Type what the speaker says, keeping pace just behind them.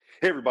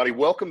Hey, everybody.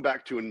 Welcome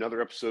back to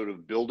another episode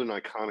of Build an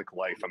Iconic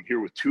Life. I'm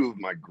here with two of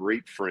my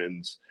great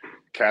friends,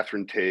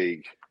 Kathryn,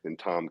 Tague, and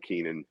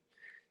Keenan.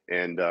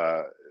 And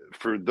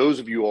for those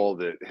of you all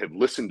that have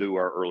listened to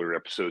our earlier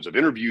episodes, I've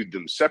interviewed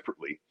them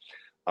separately.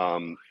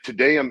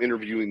 Today, I'm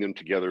interviewing them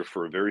together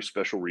for a very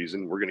special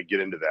reason. We're going to get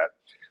into that,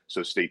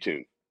 so stay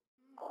tuned.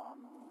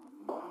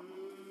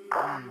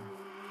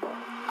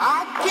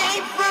 I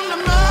came from the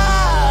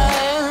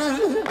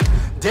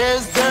mud.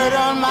 There's dirt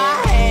on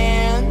my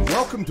hands.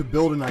 Welcome to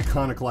Build an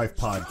Iconic Life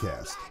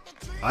podcast.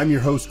 I'm your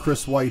host,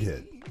 Chris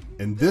Whitehead,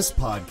 and this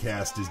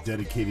podcast is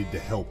dedicated to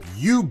help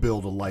you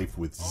build a life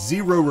with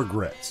zero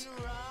regrets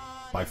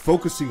by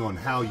focusing on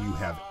how you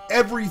have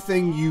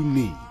everything you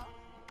need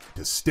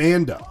to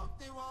stand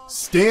up,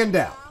 stand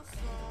out,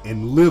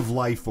 and live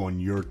life on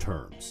your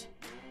terms.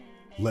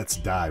 Let's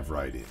dive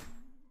right in.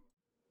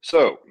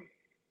 So,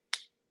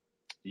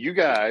 you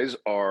guys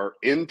are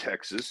in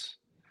Texas.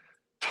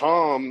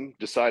 Tom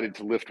decided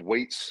to lift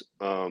weights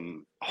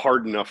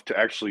hard enough to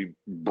actually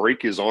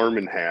break his arm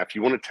in half.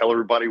 You want to tell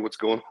everybody what's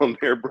going on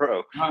there,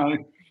 bro?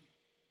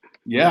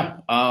 Yeah.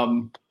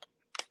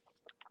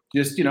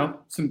 Just,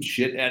 some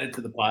shit added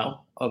to the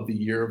pile of the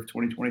year of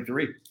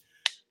 2023.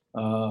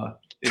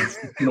 It's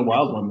been a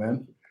wild one,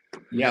 man.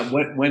 Yeah,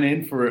 went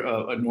in for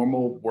a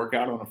normal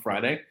workout on a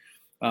Friday.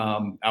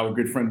 Our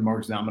good friend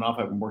Mark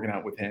Zalmanoff, I've been working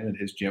out with him at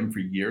his gym for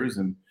years,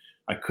 and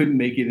I couldn't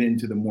make it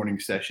into the morning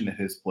session at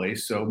his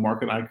place. So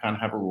Mark and I kind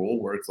of have a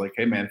rule where it's like,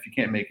 hey, man, if you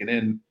can't make it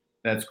in,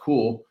 that's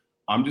cool.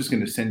 I'm just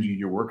going to send you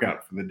your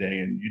workout for the day,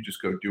 and you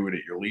just go do it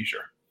at your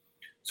leisure.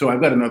 So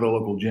I've got another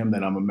local gym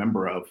that I'm a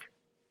member of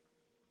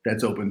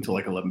that's open until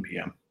like 11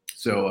 p.m.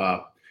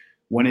 So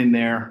went in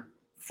there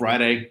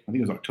Friday, I think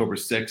it was October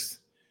 6th.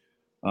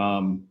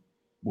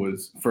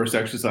 Was first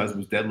exercise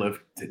was deadlift.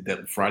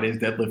 Friday's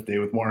deadlift day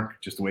with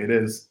Mark, just the way it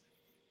is,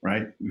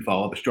 right? We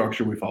follow the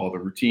structure, we follow the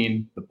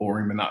routine. The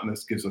boring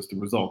monotonous gives us the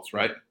results,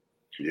 right?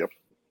 Yep.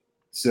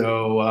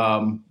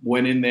 So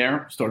went in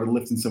there, started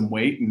lifting some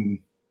weight, and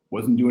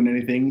wasn't doing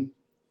anything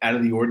out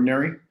of the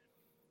ordinary.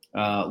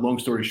 Long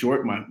story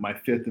short, my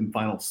fifth and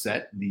final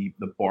set, the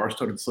bar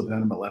started slipping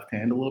out of my left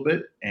hand a little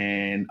bit,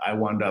 and I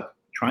wound up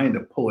trying to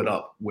pull it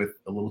up with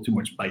a little too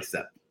much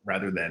bicep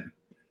rather than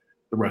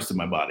the rest of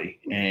my body,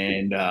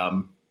 and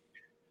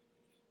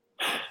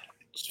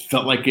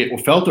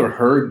felt or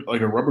heard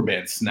like a rubber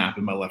band snap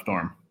in my left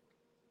arm.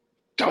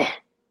 Oh.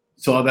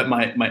 Saw that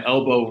my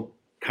elbow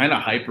kind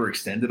of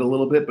hyperextended a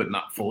little bit, but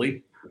not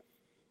fully.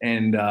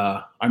 And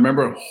I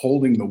remember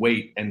holding the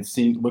weight and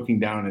looking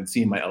down and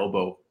seeing my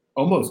elbow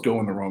almost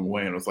going the wrong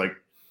way, and I was like,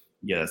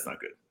 "Yeah, that's not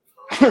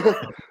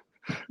good."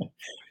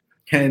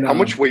 And how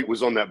much weight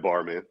was on that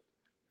bar, man?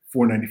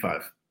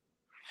 495.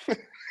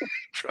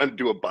 Trying to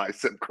do a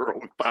bicep curl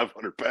with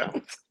 500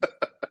 pounds.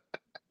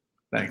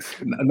 Thanks.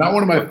 Not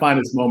one of my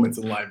finest moments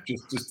in life,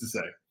 just to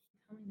say.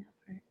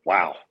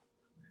 Wow.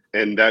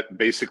 And that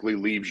basically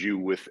leaves you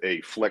with a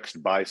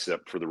flexed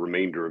bicep for the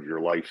remainder of your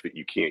life that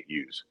you can't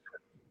use.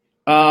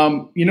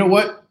 You know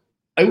what?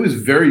 It was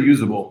very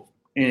usable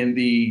in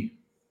the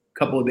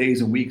couple of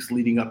days and weeks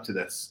leading up to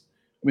this.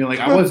 I mean, like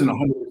I wasn't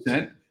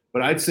 100%,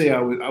 but I'd say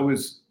I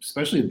was,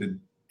 especially the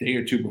day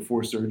or two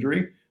before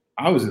surgery,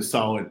 I was a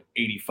solid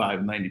 85,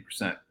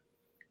 90%.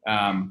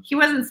 He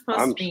wasn't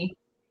supposed to be.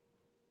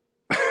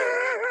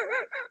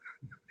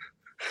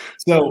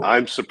 So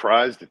I'm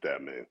surprised at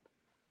that, man.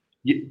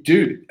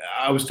 Dude,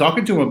 I was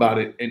talking to him about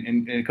it,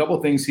 and a couple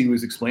of things he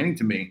was explaining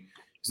to me.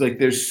 He's like,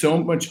 there's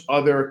so much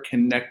other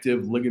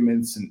connective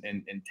ligaments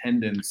and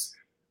tendons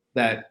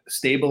that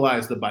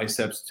stabilize the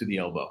biceps to the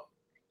elbow.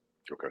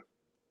 Okay.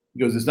 He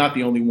goes, it's not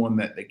the only one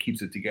that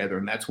keeps it together,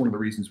 and that's one of the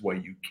reasons why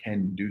you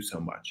can do so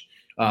much.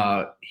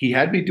 He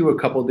had me do a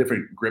couple of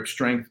different grip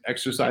strength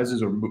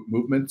exercises or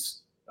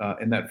movements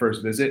in that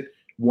first visit.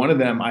 One of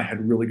them, I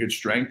had really good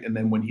strength. And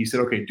then when he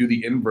said, okay, do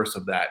the inverse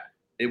of that,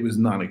 it was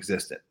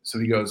non-existent. So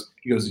he goes,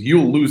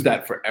 you'll lose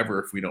that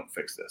forever if we don't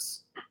fix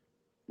this.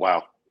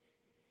 Wow.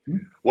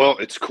 Well,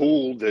 it's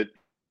cool that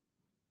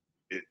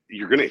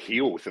you're going to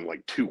heal within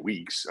like 2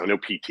 weeks. I know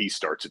PT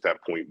starts at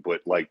that point,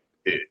 but like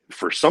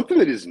for something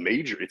that is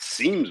major, it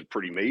seems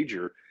pretty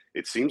major.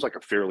 It seems like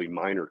a fairly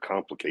minor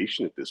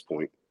complication at this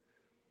point.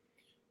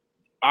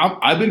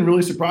 I've been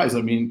really surprised.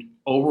 I mean,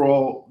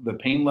 overall, the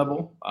pain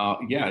level,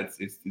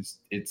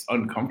 it's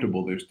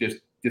uncomfortable. There's just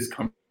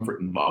discomfort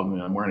involved. I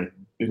mean, I'm wearing a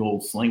big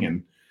old sling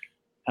and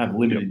have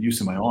limited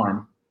use of my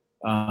arm.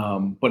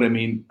 But I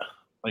mean,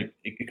 like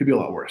it could be a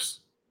lot worse,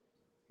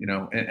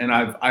 And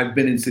I've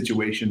been in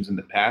situations in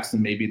the past,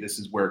 and maybe this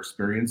is where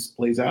experience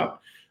plays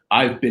out.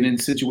 I've been in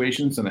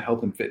situations in a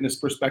health and fitness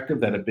perspective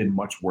that have been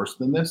much worse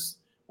than this,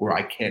 where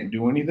I can't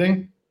do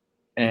anything.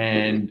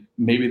 And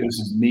maybe this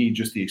is me,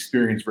 just the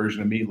experienced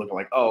version of me looking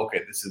like, oh,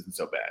 okay, this isn't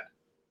so bad.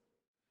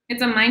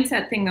 It's a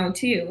mindset thing though,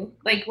 too.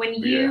 Like when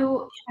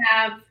you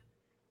have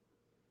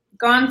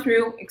gone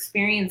through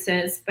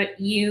experiences, but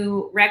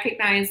you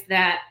recognize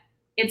that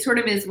it sort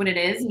of is what it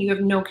is and you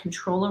have no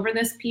control over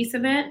this piece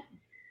of it,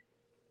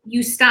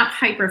 you stop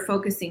hyper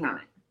focusing on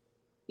it.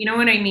 You know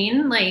what I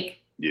mean?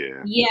 Like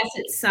Yeah. Yes,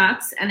 it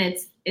sucks, and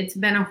it's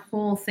been a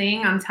whole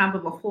thing on top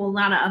of a whole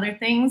lot of other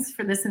things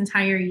for this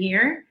entire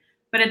year.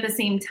 But at the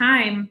same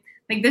time,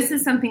 like, this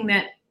is something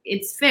that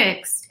it's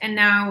fixed, and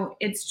now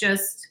it's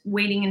just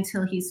waiting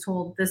until he's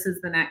told this is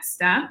the next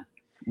step.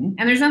 And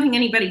there's nothing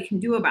anybody can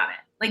do about it.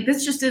 Like,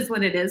 this just is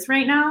what it is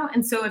right now.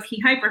 And so if he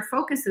hyper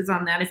focuses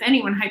on that, if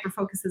anyone hyper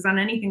focuses on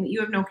anything that you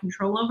have no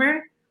control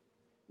over,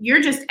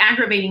 you're just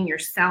aggravating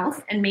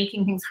yourself and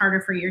making things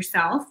harder for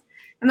yourself.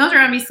 And those are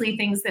obviously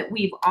things that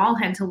we've all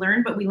had to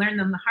learn, but we learn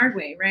them the hard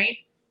way, right?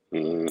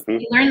 Mm-hmm.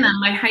 We learn them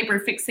by hyper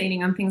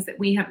fixating on things that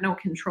we have no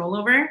control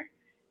over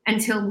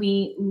until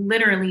we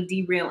literally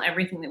derail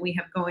everything that we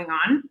have going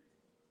on.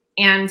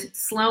 And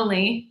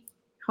slowly,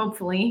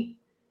 hopefully,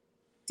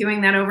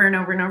 doing that over and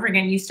over and over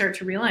again, you start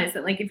to realize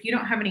that, like, if you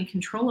don't have any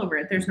control over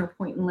it, there's no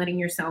point in letting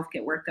yourself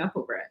get worked up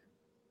over it.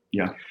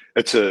 Yeah.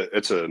 It's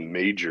a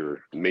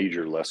major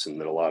lesson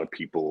that a lot of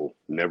people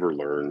never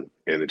learn.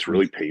 And it's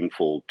really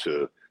painful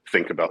to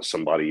think about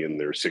somebody in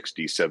their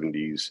 60s,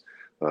 70s,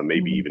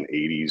 maybe even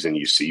 80s, and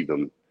you see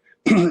them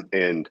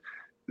and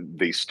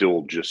they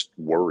still just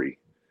worry.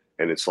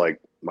 And it's like,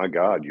 my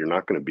God, you're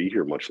not going to be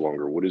here much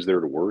longer. What is there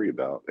to worry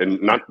about?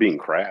 And not being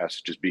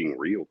crass, just being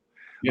real.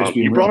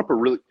 You brought up a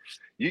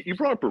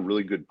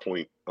really good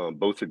point.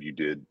 Both of you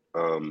did,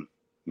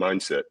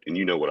 mindset. And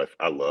you know what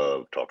I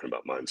love talking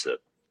about mindset.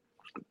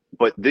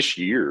 But this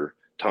year,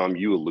 Tom,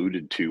 you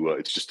alluded to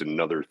it's just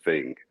another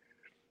thing.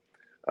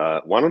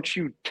 Why don't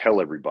you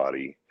tell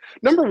everybody?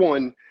 Number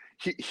one,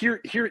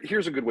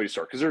 here's a good way to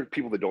start, because there are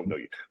people that don't know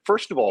you.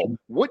 First of all,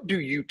 what do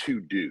you two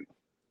do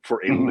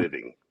for a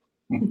living?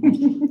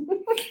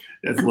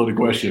 That's a loaded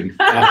question.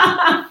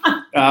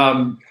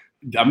 I'm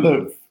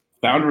the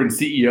founder and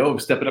CEO of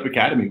Step It Up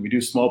Academy. We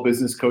do small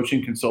business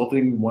coaching,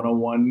 consulting,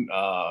 one-on-one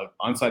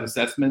on-site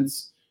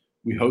assessments.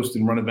 We host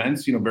and run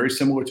events, very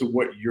similar to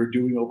what you're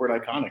doing over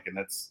at Iconic. And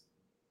that's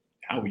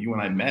how you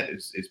and I met,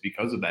 is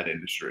because of that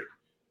industry.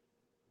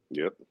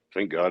 Yep.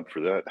 Thank God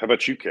for that. How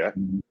about you, Kat?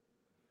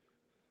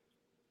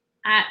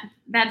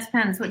 That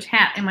depends. Which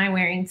hat am I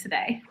wearing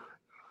today?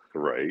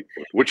 Right.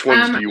 Which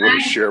ones do you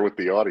want to share with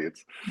the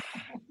audience?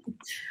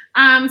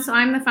 So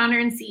I'm the founder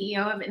and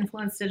CEO of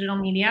Influence Digital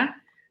Media.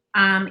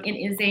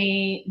 It is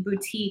a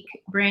boutique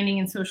branding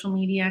and social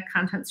media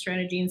content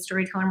strategy and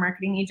storyteller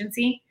marketing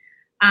agency.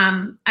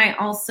 I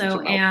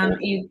also am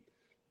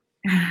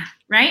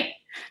right.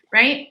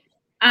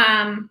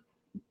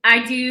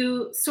 I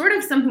do sort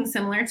of something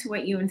similar to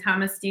what you and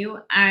Thomas do.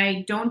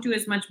 I don't do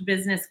as much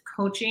business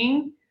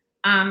coaching,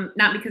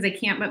 not because I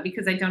can't, but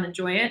because I don't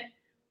enjoy it.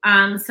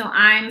 So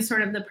I'm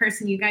sort of the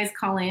person you guys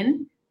call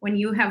in when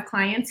you have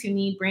clients who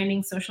need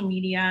branding, social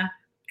media,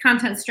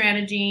 content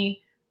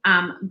strategy.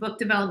 Book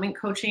development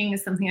coaching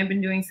is something I've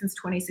been doing since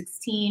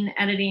 2016.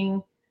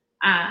 Editing.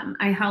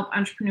 I help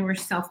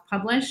entrepreneurs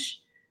self-publish.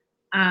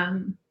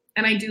 And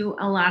I do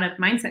a lot of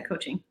mindset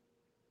coaching.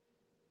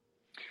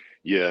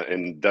 Yeah,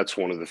 and that's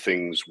one of the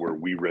things where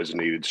we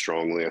resonated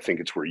strongly. I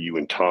think it's where you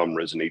and Tom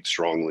resonate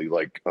strongly.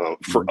 Like,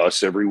 for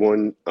us,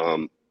 everyone,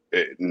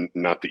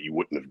 not that you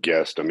wouldn't have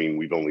guessed. I mean,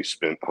 we've only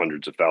spent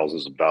hundreds of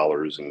thousands of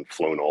dollars and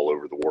flown all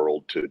over the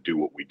world to do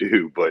what we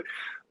do, but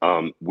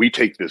we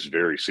take this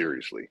very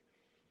seriously.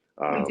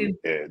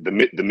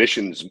 The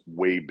mission's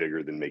way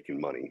bigger than making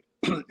money.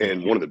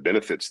 And one of the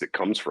benefits that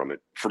comes from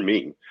it, for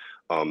me,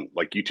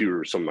 like, you two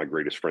are some of my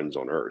greatest friends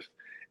on earth.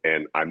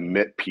 And I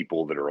met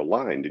people that are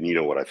aligned. And you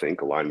know what I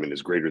think? Alignment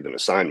is greater than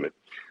assignment.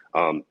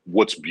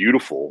 What's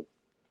beautiful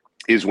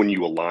is when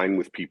you align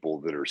with people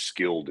that are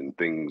skilled in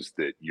things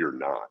that you're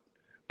not,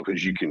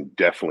 because you can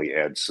definitely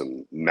add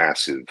some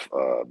massive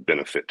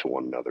benefit to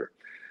one another.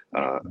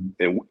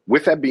 And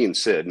with that being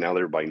said, now that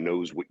everybody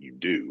knows what you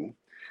do,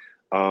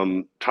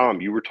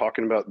 Tom, you were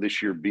talking about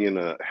this year being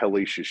a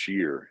hellacious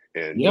year.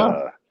 And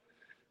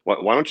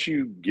why don't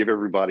you give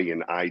everybody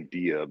an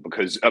idea?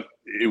 Because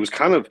it was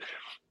kind of,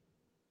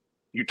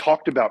 you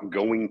talked about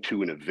going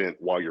to an event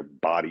while your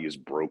body is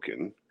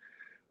broken.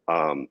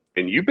 And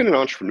you've been an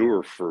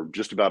entrepreneur for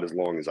just about as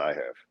long as I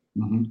have.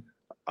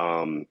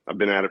 I've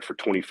been at it for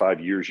 25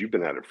 years. You've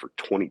been at it for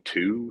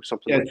 22,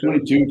 something like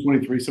 22,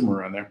 23, somewhere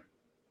around there.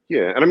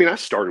 Yeah. And I mean, I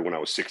started when I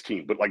was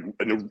 16, but like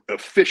an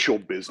official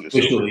business.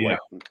 24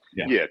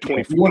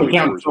 If you want to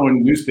count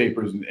throwing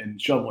newspapers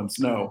and shoveling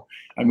snow,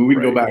 I mean, we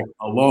can go back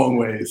a long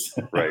ways.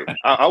 Right.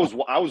 I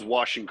was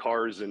washing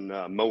cars and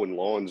mowing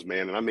lawns,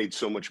 man. And I made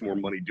so much more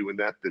money doing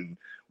that than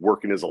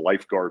working as a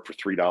lifeguard for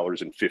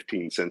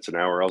 $3.15 an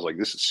hour. I was like,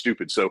 this is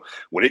stupid. So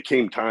when it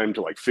came time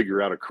to like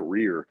figure out a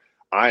career,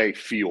 I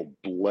feel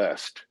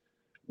blessed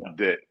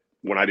that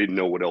when I didn't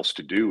know what else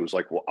to do, it was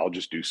like, well, I'll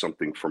just do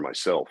something for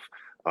myself.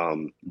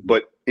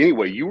 But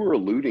anyway, you were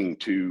alluding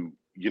to,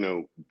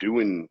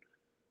 doing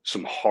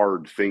some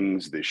hard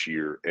things this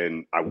year.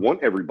 And I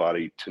want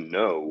everybody to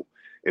know,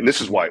 and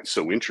this is why it's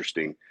so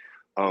interesting.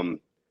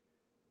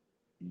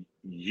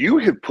 You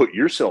have put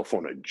yourself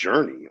on a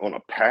journey, on a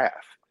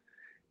path.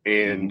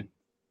 And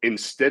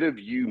instead of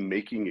you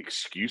making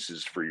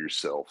excuses for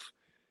yourself,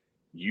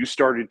 you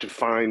started to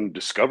find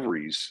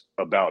discoveries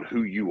about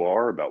who you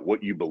are, about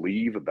what you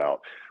believe,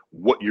 about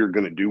what you're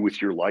going to do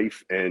with your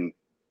life. And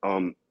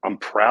I'm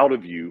proud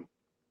of you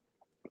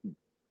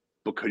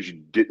because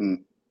you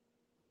didn't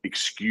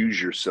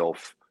excuse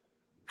yourself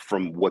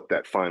from what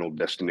that final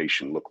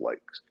destination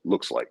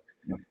looks like.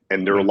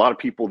 And there are a lot of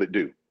people that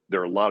do.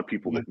 There are a lot of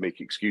people that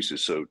make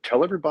excuses. So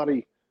tell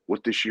everybody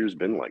what this year's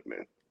been like,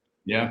 man.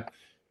 Yeah.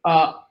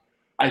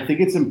 I think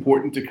it's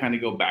important to kind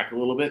of go back a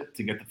little bit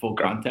to get the full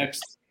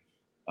context.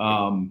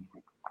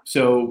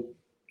 So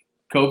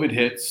COVID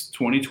hits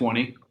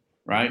 2020,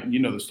 right? You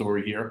know the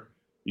story here.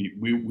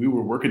 We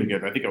were working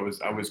together. I think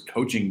I was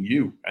coaching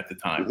you at the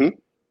time.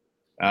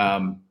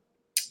 Mm-hmm.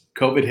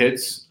 COVID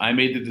hits. I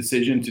made the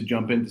decision to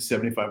jump into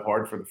 75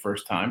 hard for the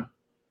first time.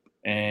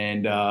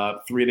 And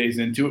 3 days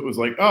into it was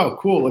like, oh,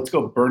 cool. Let's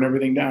go burn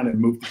everything down and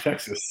move to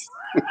Texas.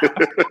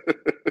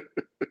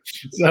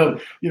 So,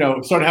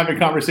 started having a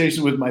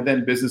conversation with my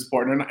then business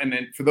partner. And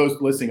then for those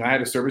listening, I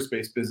had a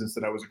service-based business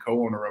that I was a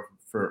co-owner of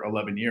for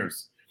 11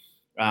 years.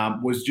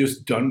 Was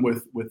just done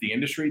with the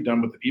industry,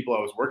 done with the people I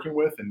was working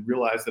with, and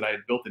realized that I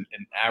had built an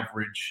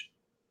average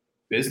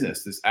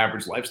business, this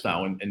average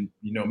lifestyle. And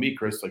you know me,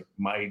 Chris, like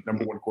my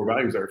number one core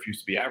value is I refuse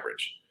to be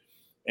average.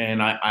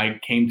 And I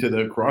came to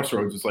the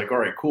crossroads. It's like, all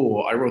right,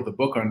 cool. I wrote the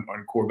book on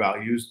core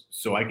values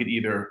so I could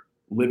either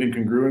live in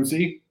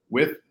congruency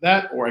with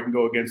that, or I can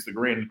go against the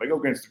grain. If I go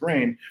against the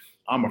grain,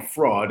 I'm a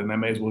fraud, and I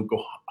may as well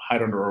go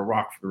hide under a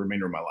rock for the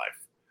remainder of my life.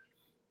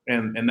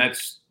 And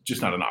that's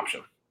just not an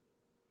option.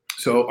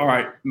 So, all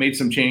right, made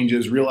some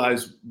changes,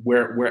 realized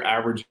where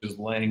average is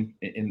laying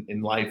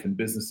in life and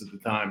business at the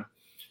time.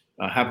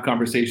 Have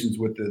conversations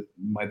with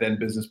my then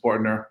business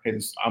partner. Hey,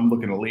 I'm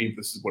looking to leave.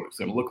 This is what it's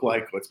going to look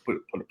like. Let's put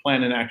a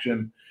plan in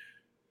action.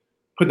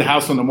 Put the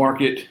house on the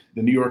market,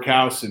 the New York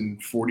house,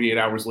 and 48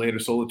 hours later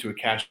sold it to a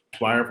cash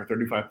buyer for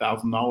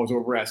 $35,000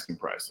 over asking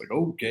price. Like,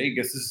 okay,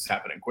 guess this is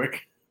happening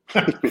quick.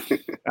 Pick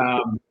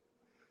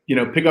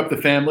up the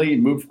family,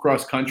 move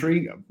across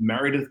country. I'm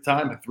married at the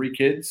time, had 3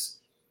 kids,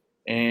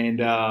 and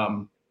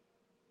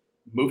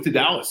moved to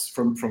Dallas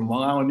from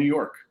Long Island, New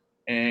York,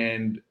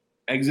 and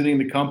exiting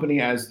the company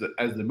as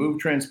the move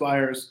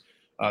transpires,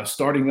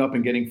 starting up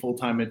and getting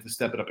full-time into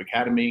Step It Up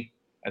Academy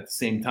at the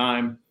same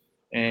time.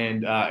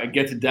 And I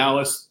get to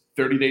Dallas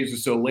 30 days or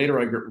so later,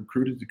 I get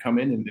recruited to come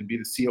in and be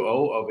the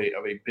COO of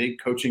a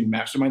big coaching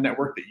mastermind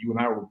network that you and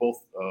I were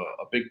both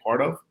a big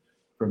part of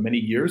for many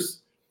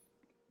years.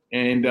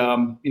 And,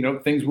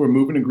 things were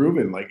moving and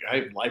grooving. Like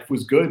life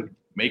was good,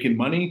 making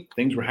money,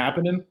 things were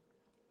happening.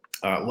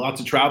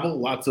 Lots of travel,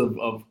 lots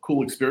of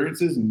cool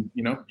experiences. And,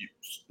 a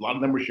lot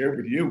of them were shared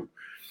with you.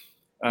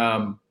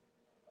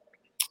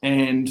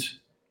 And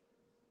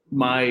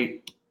my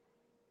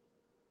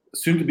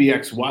soon-to-be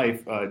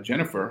ex-wife,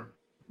 Jennifer,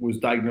 was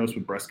diagnosed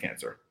with breast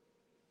cancer.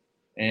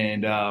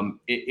 And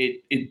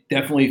it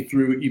definitely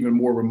threw even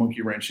more of a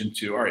monkey wrench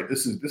into, all right,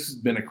 this has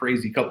been a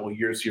crazy couple of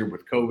years here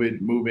with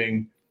COVID,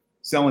 moving,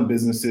 selling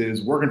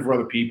businesses, working for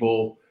other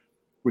people,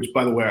 which,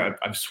 by the way,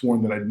 I've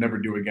sworn that I'd never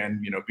do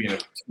again, being a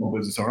small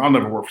business owner. I'll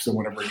never work for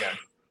someone ever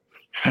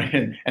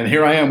again. and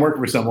here I am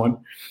working for someone.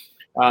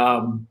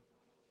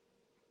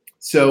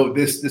 So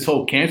this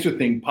whole cancer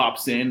thing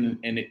pops in,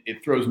 and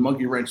it throws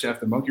monkey wrench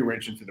after monkey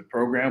wrench into the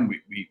program.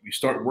 We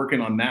start working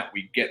on that.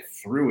 We get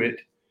through it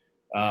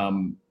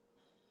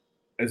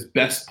as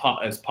best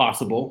as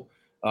possible.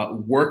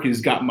 Work has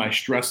got my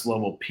stress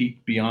level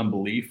peaked beyond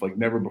belief, like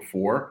never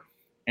before.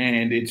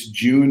 And it's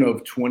June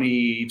of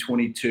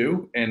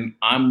 2022, and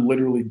I'm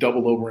literally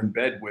doubled over in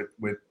bed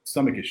with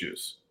stomach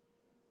issues,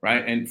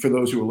 right? And for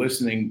those who are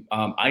listening,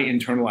 I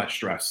internalize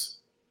stress.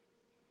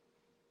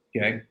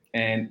 Okay.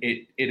 And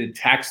it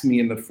attacks me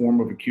in the form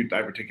of acute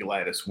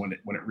diverticulitis when it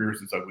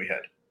rears its ugly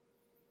head.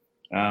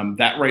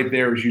 That right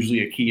there is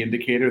usually a key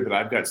indicator that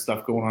I've got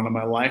stuff going on in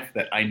my life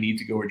that I need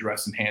to go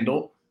address and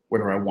handle,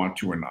 whether I want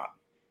to or not.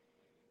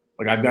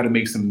 Like I've got to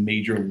make some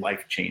major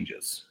life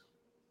changes.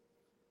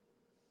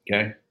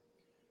 Okay.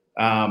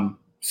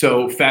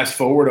 So fast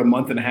forward a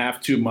month and a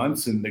half, 2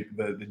 months, and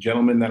the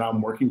gentleman that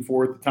I'm working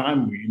for at the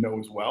time, who you know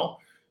as well,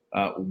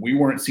 we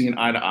weren't seeing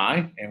eye to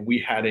eye, and we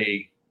had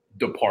a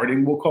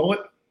departing, we'll call it.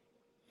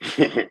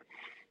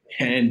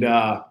 And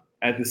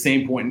at the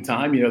same point in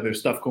time, there's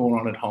stuff going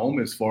on at home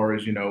as far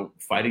as,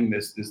 fighting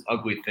this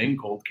ugly thing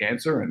called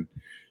cancer. And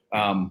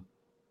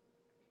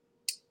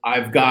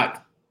I've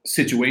got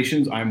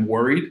situations. I'm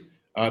worried.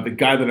 The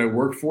guy that I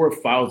work for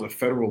files a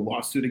federal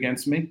lawsuit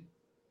against me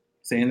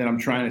saying that I'm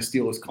trying to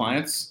steal his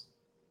clients.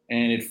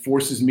 And it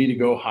forces me to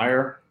go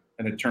hire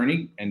an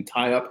attorney and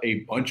tie up a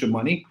bunch of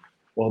money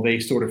while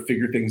they sort of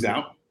figure things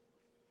out.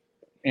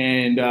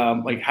 And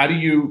how do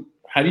you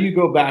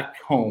go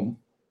back home,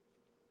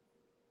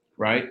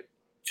 right,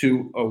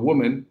 to a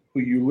woman who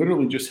you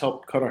literally just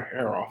helped cut her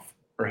hair off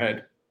her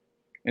head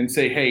and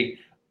say, hey,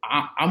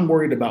 I'm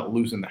worried about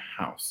losing the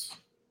house.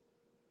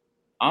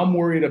 I'm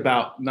worried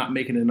about not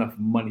making enough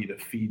money to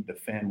feed the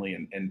family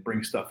and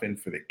bring stuff in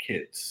for the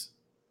kids.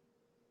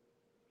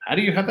 How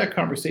do you have that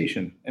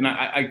conversation? And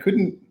I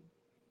couldn't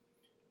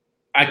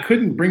I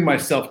couldn't bring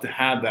myself to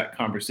have that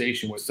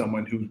conversation with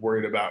someone who's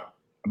worried about,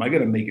 am I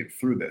going to make it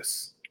through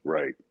this?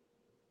 Right.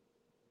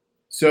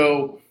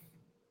 So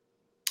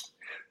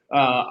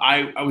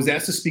I was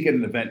asked to speak at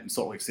an event in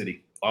Salt Lake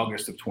City,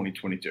 August of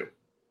 2022.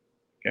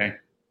 Okay.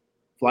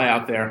 Fly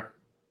out there.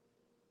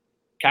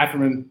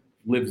 Kathryn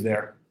lives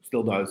there,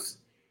 still does.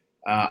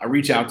 I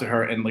reach out to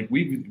her, and like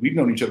we've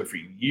known each other for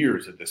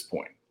years at this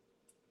point,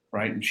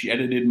 right? And she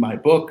edited my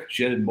book.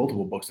 She edited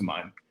multiple books of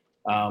mine,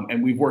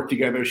 and we've worked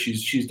together.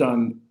 She's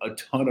done a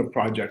ton of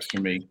projects for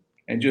me,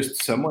 and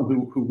just someone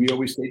who we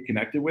always stayed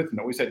connected with, and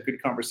always had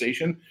good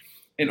conversation,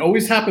 and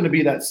always happened to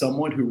be that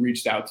someone who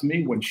reached out to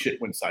me when shit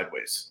went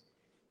sideways.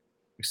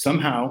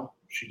 Somehow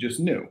she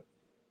just knew,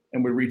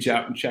 and we reach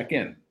out and check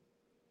in.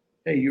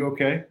 Hey, you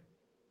okay?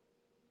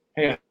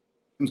 Hey,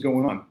 what's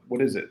going on?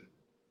 What is it?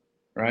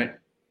 Right?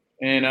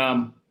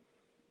 And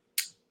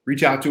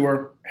reach out to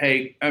her.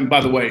 Hey, and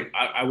by the way,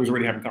 I was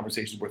already having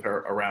conversations with her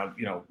around,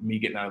 me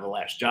getting out of the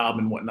last job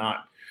and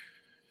whatnot.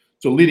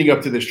 So leading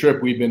up to this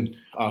trip, we've been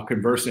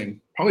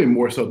conversing, probably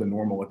more so than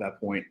normal at that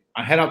point.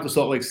 I head out to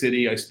Salt Lake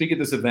City. I speak at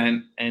this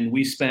event, and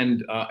we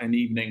spend an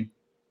evening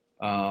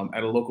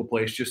at a local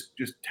place, just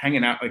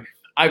hanging out. Like,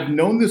 I've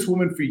known this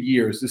woman for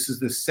years. This is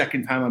the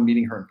second time I'm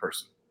meeting her in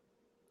person.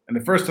 And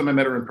the first time I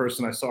met her in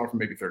person, I saw her for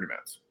maybe 30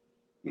 minutes.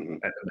 Mm-hmm.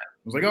 I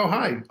was like, oh,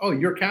 hi. Oh,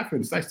 you're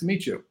Kathryn. It's nice to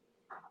meet you.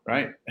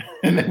 Right.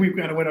 And then we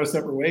kind of went our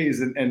separate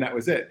ways, and that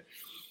was it.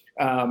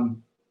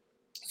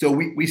 So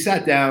we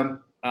sat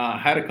down,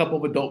 had a couple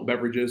of adult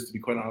beverages, to be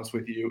quite honest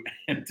with you,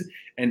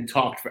 and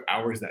talked for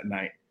hours that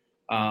night.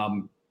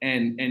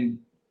 And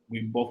we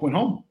both went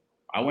home.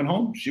 I went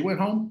home. She went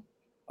home.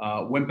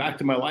 Went back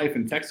to my life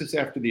in Texas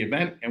after the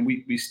event, and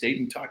we stayed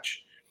in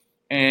touch.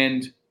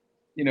 And,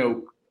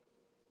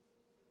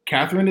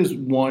 Kathryn is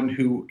one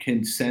who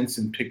can sense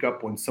and pick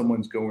up when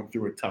someone's going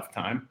through a tough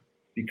time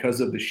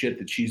because of the shit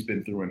that she's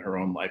been through in her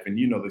own life. And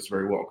you know this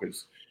very well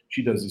because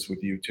she does this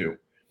with you too.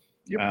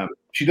 Yep.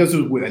 She does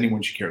it with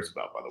anyone she cares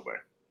about, by the way.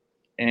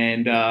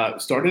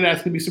 And started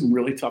asking me some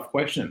really tough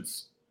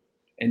questions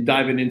and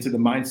diving into the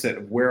mindset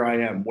of where I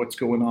am, what's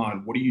going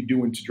on, what are you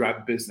doing to drive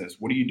a business?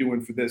 What are you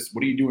doing for this?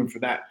 What are you doing for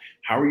that?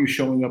 How are you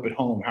showing up at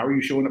home? How are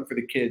you showing up for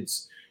the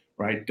kids?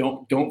 Right?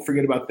 Don't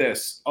forget about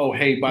this. Oh,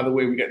 hey, by the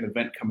way, we got an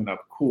event coming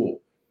up.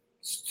 Cool.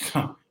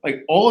 So,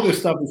 like, all of this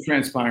stuff is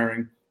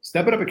transpiring.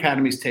 Step It Up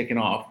Academy's taken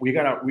off. We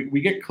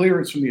get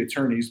clearance from the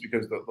attorneys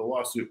because the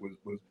lawsuit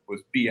was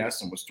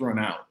BS and was thrown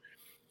out.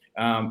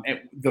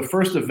 And the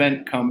first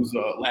event comes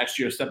last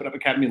year, Step It Up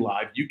Academy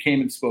Live. You came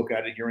and spoke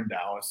at it here in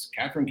Dallas.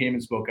 Kathryn came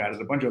and spoke at it.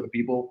 A bunch of other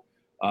people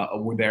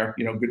were there,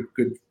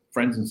 good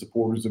friends and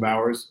supporters of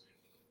ours.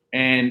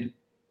 And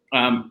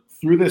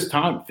through this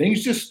time,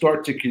 things just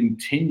start to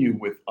continue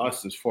with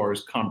us as far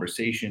as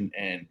conversation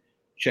and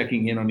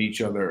checking in on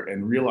each other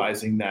and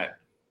realizing that,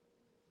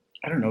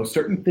 I don't know,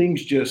 certain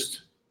things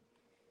just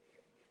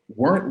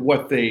weren't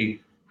what we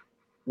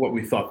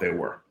thought they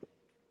were.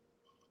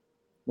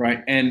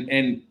 Right.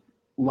 And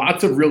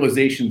lots of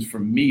realizations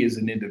from me as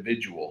an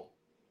individual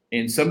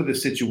in some of the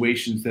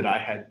situations that I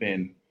had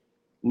been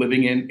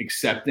living in,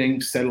 accepting,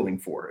 settling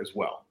for as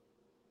well.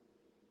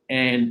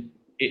 And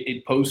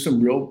it posed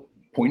some real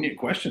poignant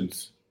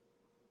questions.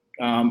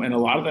 And a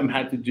lot of them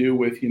had to do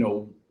with,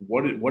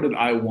 what did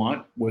I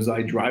want? Was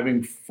I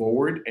driving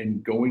forward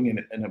and going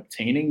and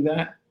obtaining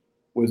that?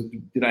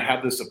 Did I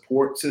have the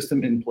support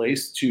system in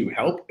place to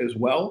help as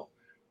well?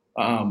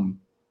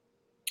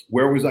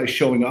 Where was I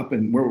showing up,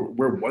 and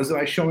where wasn't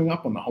I showing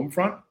up on the home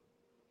front?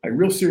 Like,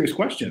 real serious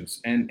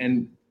questions.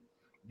 And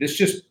this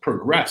just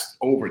progressed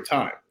over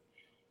time.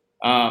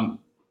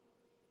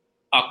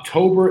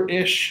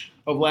 October-ish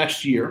of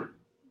last year,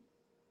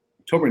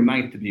 October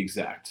 9th to be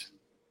exact,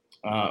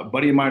 a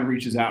buddy of mine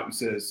reaches out and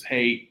says,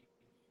 hey,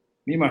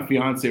 me and my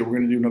fiance, we're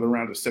going to do another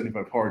round of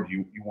 75 hard.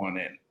 You want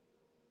in?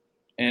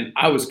 And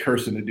I was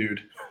cursing the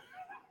dude.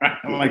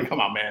 I'm like,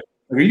 come on, man.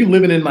 Like, are you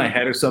living in my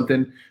head or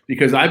something?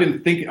 Because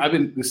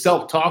the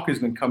self-talk has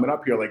been coming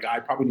up here. Like, I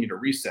probably need a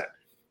reset.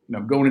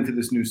 I'm going into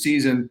this new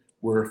season.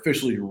 We're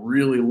officially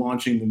really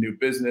launching the new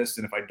business.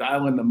 And if I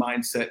dial in the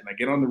mindset and I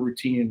get on the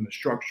routine and the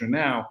structure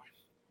now,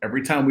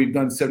 every time we've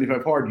done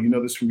 75 hard, you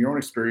know this from your own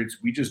experience,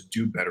 we just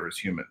do better as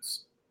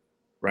humans,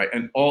 right?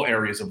 In all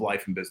areas of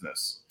life and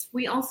business.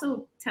 We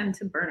also tend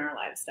to burn our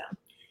lives down.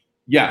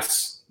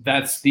 Yes,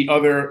 that's the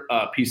other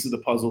piece of the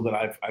puzzle that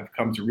I've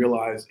come to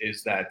realize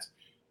is that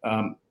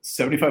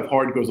 75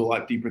 hard goes a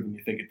lot deeper than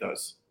you think it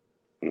does.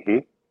 Mm-hmm.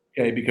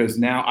 Okay, because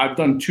now I've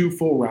done 2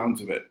 full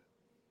rounds of it.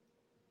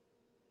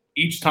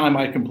 Each time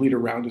I complete a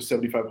round of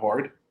 75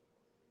 hard,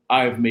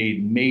 I've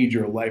made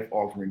major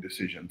life-altering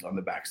decisions on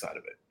the backside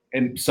of it.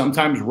 And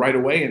sometimes right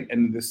away,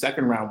 and the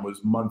second round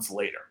was months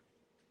later.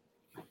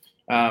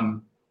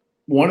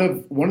 One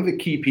of the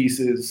key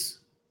pieces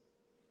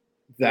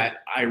that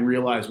I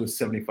realized with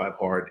 75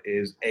 hard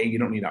is you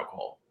don't need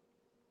alcohol.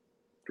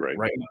 Right.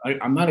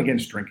 I'm not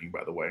against drinking,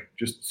 by the way,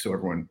 just so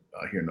everyone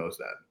here knows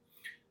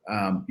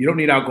that. You don't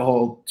need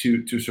alcohol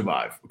to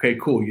survive. Okay,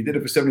 cool. You did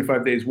it for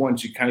 75 days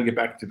once. You kind of get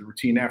back into the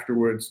routine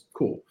afterwards.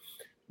 Cool.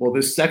 Well,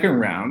 this second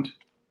round,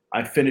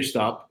 I finished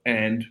up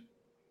and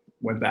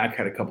went back,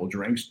 had a couple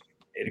drinks,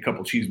 ate a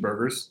couple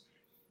cheeseburgers,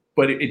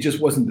 but it just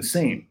wasn't the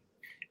same.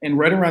 And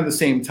right around the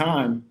same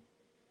time,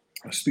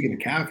 I was speaking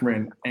to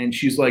Kathryn, and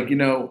she's like,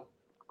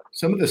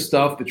 some of the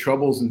stuff, the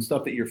troubles and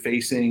stuff that you're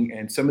facing,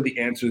 and some of the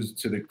answers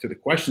to the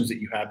questions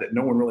that you have that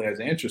no one really has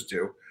answers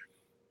to,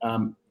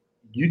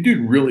 you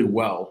did really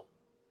well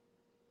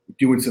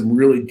doing some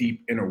really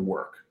deep inner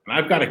work. And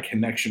I've got a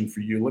connection for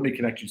you. Let me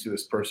connect you to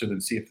this person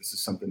and see if this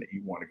is something that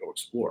you want to go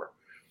explore.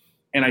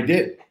 And I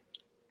did.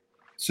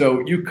 So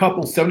you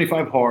couple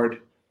 75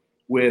 hard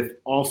with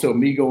also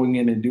me going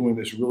in and doing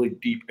this really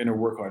deep inner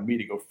work on me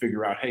to go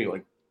figure out, hey,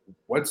 like,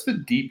 what's the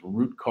deep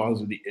root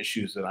cause of the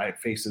issues that I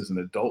face as an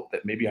adult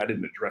that maybe I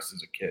didn't address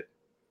as a kid?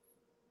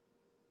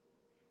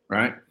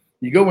 Right?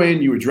 You go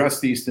in, you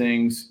address these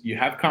things, you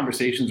have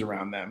conversations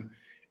around them,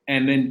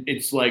 and then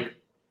it's like,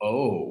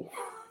 oh,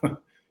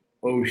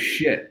 oh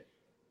shit.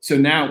 So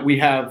now we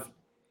have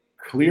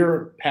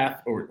clear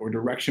path or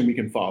direction we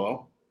can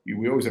follow.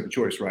 We always have a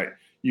choice, right?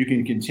 You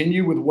can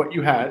continue with what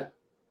you had,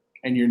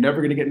 and you're never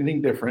going to get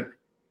anything different,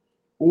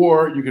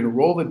 or you can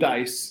roll the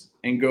dice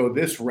and go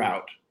this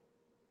route,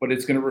 but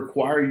it's going to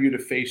require you to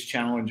face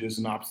challenges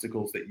and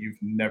obstacles that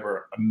you've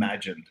never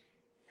imagined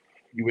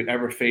you would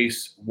ever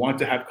face, want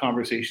to have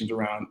conversations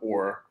around,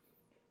 or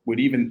would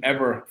even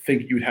ever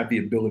think you'd have the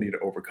ability to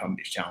overcome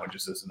these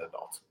challenges as an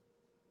adult.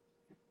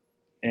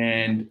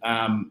 And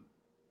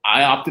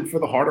I opted for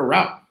the harder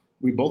route.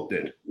 We both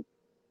did.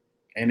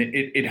 And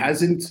it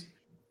hasn't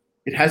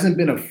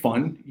been a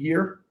fun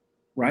year,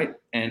 right?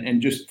 And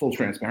just full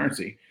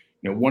transparency,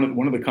 one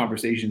of the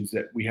conversations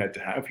that we had to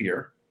have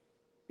here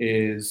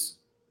is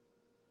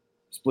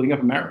splitting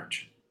up a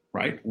marriage,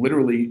 right?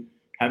 Literally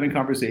having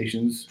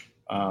conversations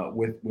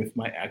with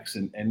my ex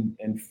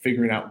and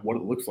figuring out what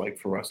it looks like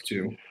for us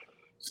to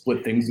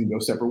split things and go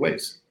separate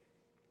ways,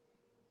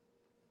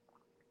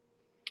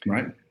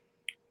 right?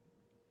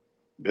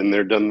 Been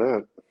there, done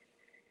that.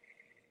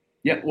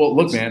 Yeah. Well,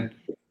 look, man,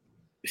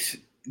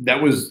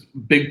 that was a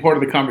big part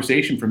of the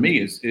conversation for me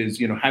is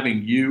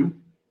having you.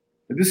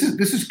 This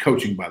is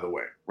coaching, by the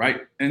way,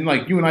 right? And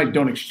like you and I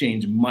don't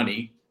exchange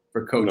money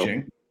for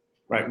coaching, Nope.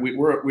 right?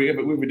 We have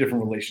a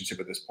different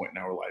relationship at this point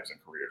in our lives and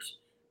careers,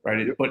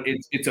 right? But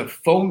it's a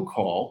phone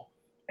call,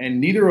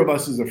 and neither of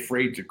us is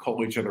afraid to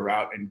call each other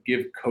out and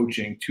give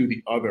coaching to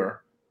the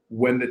other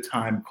when the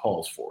time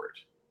calls for it.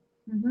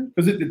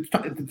 Because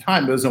the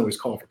time doesn't always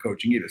call for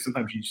coaching either.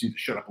 Sometimes you just need to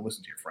shut up and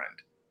listen to your friend.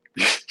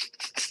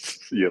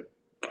 Yep.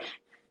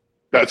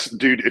 That's,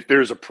 dude, if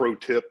there's a pro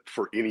tip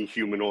for any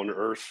human on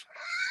earth,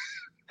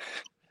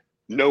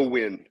 no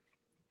win.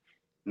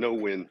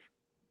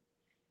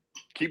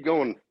 Keep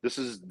going. This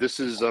is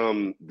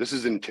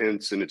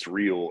intense and it's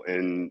real.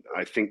 And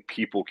I think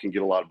people can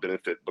get a lot of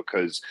benefit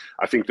because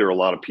I think there are a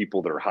lot of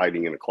people that are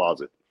hiding in a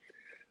closet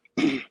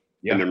and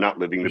they're not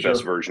living the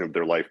best version of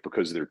their life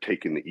because they're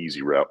taking the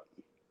easy route.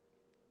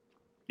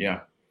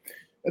 Yeah.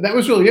 And that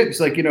was really it. It's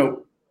like,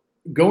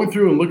 going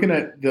through and looking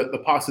at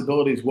the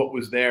possibilities, what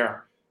was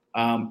there,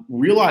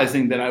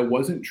 realizing that I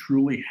wasn't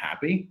truly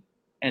happy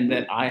and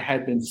that I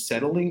had been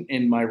settling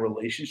in my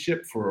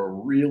relationship for a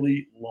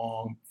really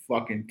long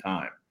fucking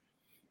time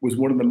was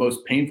one of the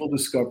most painful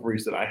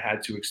discoveries that I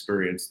had to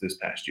experience this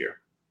past year.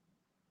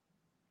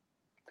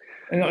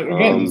 And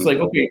again, it's like,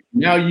 okay,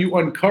 now you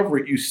uncover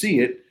it, you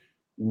see it.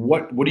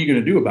 What are you going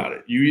to do about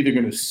it? You're either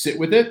going to sit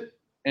with it,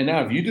 and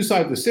now if you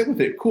decide to sit with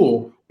it,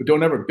 cool, but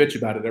don't ever bitch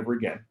about it ever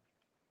again.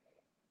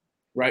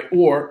 Right?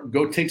 Or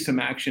go take some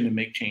action and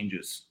make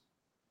changes.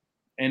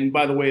 And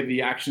by the way,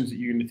 the actions that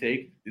you're going to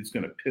take, it's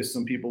going to piss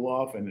some people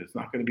off, and it's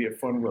not going to be a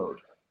fun road.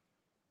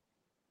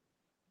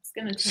 It's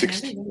going to turn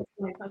everything's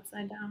life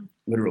upside down.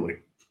 Literally.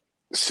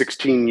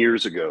 16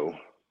 years ago,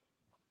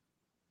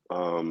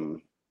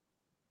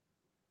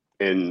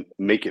 and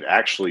make it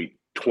actually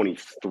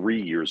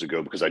 23 years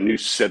ago, because I knew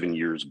 7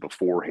 years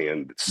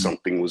beforehand that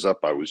something was up.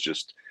 I was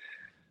just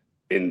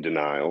in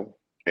denial.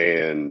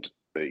 And,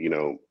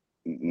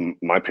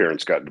 my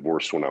parents got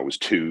divorced when I was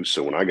 2.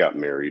 So when I got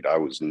married, I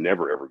was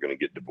never, ever going to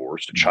get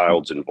divorced. A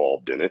child's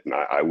involved in it. And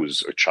I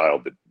was a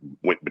child that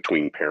went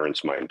between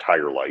parents my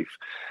entire life,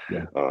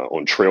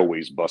 on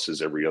Trailways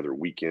buses every other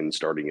weekend,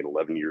 starting at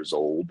 11 years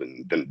old.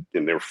 And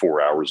then they're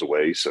 4 hours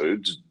away. So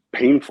it's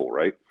painful,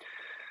 right?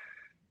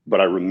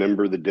 But I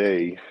remember the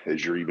day,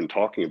 as you're even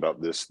talking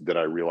about this, that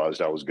I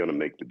realized I was going to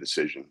make the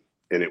decision.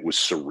 And it was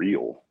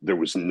surreal. There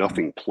was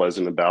nothing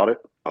pleasant about it.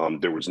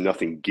 There was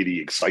nothing giddy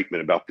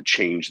excitement about the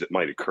change that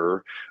might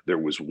occur. There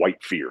was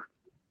white fear.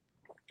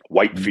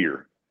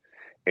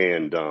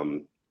 And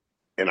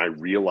I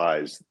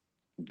realized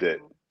that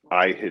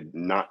I had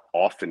not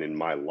often in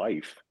my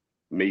life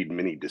made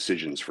many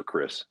decisions for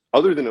Chris,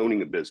 other than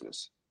owning a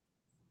business.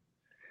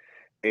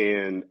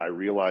 And I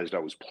realized I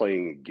was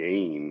playing a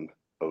game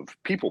of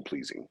people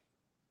pleasing.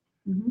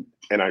 Mm-hmm.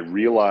 And I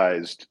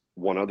realized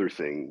one other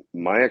thing: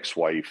 my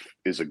ex-wife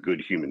is a good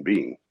human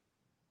being,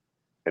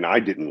 and I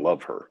didn't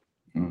love her.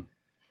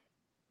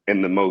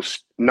 And the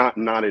most, not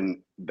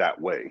in that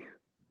way.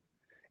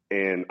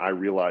 And I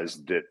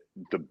realized that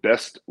the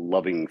best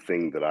loving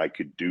thing that I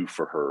could do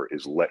for her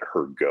is let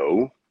her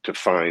go to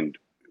find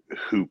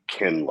who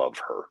can love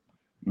her.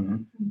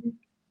 Mm-hmm.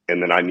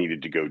 And then I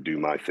needed to go do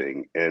my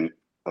thing. And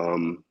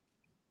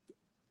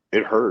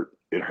it hurt.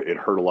 It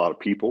hurt a lot of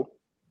people.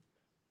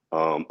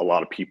 A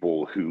lot of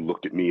people who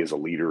looked at me as a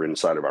leader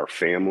inside of our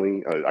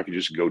family. I could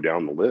just go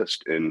down the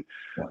list. And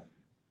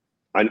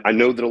I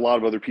know that a lot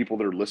of other people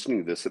that are listening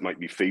to this that might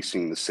be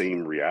facing the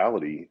same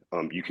reality,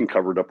 you can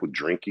cover it up with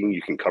drinking.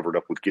 You can cover it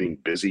up with getting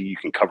busy. You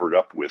can cover it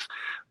up with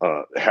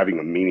having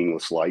a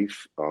meaningless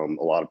life. A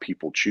lot of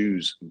people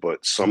choose,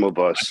 but some of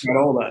us,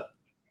 Not all that.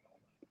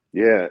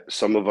 yeah,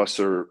 some of us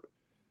are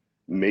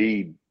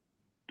made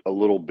a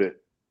little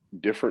bit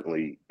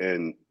differently.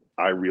 And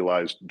I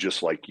realized,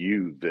 just like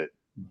you, that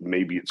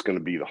maybe it's going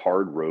to be the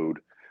hard road,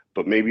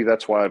 but maybe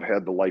that's why I've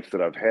had the life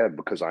that I've had,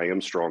 because I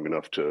am strong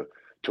enough to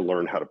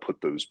learn how to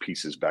put those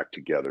pieces back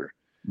together.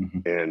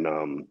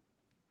 Mm-hmm.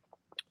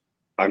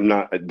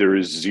 And there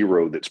is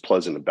zero that's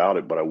pleasant about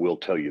it, but I will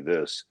tell you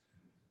this.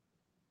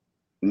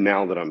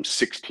 Now that I'm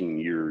 16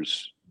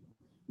 years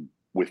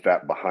with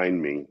that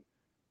behind me,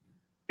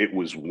 it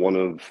was one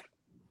of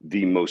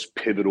the most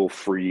pivotal,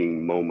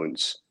 freeing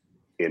moments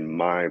in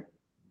my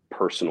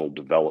personal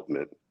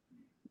development,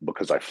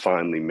 because I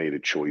finally made a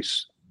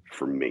choice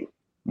for me.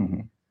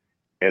 Mm-hmm.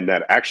 And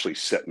that actually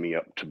set me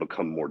up to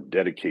become more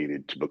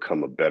dedicated, to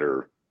become a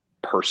better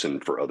person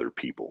for other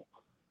people,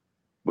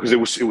 because it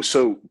was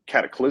so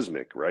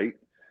cataclysmic, right?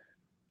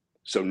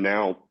 So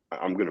now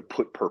I'm going to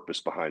put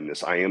purpose behind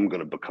this. I am going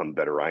to become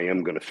better. I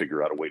am going to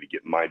figure out a way to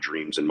get my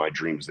dreams, and my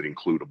dreams that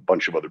include a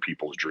bunch of other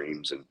people's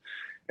dreams.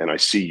 And I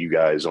see you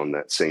guys on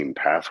that same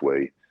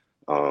pathway.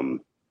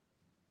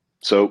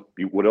 So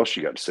what else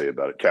you got to say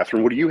about it?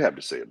 Kathryn, what do you have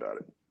to say about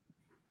it?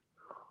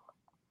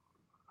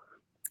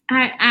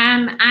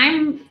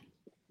 I'm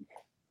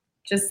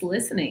just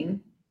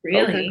listening,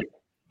 really. Okay.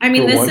 I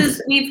mean, For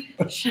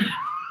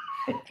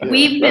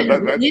we've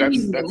been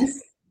living that's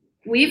this.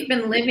 We've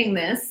been living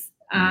this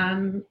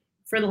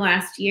for the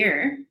last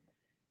year,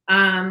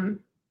 and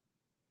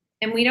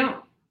we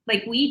don't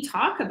we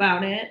talk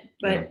about it,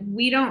 but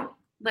we don't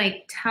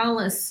tell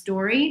a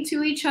story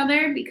to each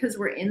other because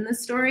we're in the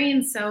story,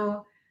 and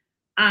so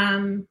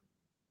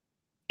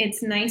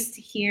it's nice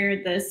to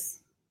hear this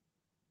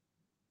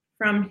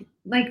from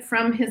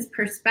his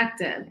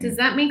perspective. Does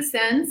that make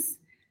sense?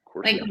 Of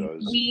course it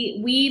does.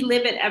 We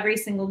live it every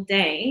single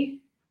day,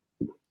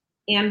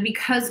 and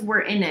because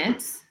we're in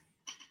it,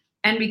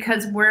 and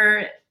because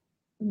we're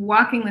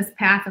walking this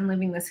path and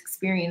living this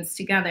experience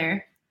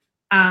together,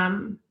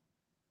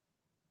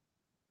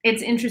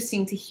 it's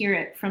interesting to hear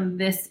it from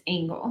this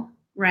angle,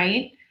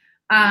 right?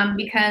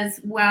 Because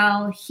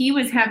while he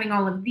was having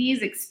all of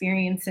these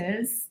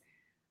experiences,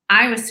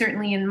 I was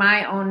certainly in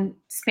my own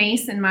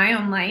space, in my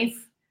own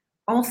life,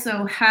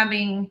 also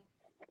having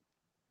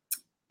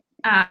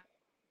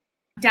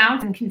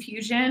doubts and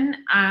confusion.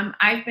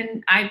 I've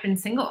been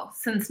single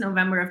since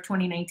November of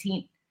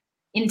 2019,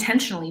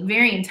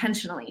 very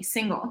intentionally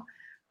single.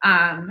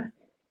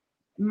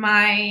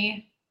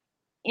 My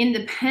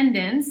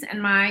independence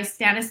and my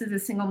status as a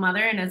single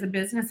mother and as a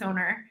business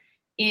owner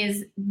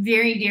is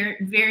very,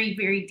 very,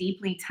 very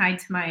deeply tied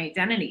to my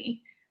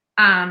identity.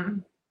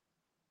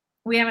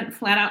 We haven't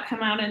flat out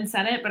come out and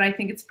said it, but I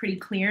think it's pretty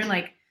clear.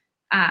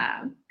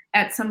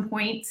 At some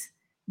point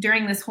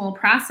during this whole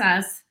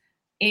process,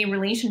 a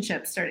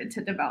relationship started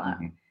to develop.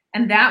 Mm-hmm.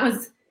 And that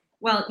was,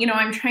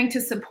 I'm trying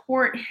to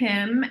support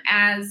him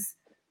as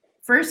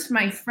first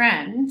my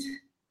friend,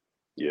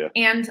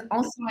 and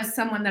also as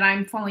someone that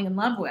I'm falling in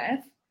love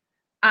with.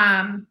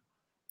 I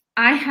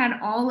had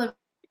all of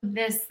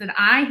this that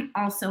I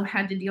also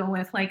had to deal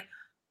with.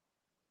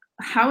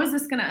 How is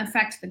this going to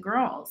affect the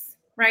girls?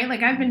 Right?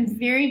 I've been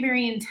very,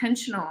 very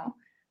intentional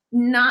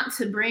not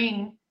to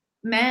bring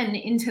men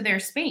into their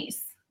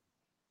space,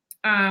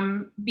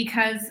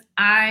 because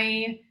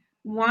I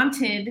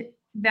wanted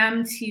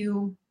them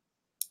to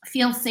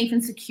feel safe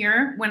and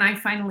secure when I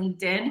finally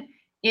did,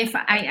 if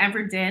I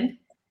ever did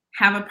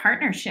have a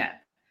partnership.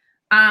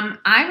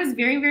 I was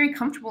very, very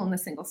comfortable in the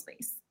single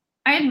space.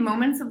 I had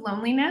moments of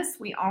loneliness.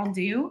 We all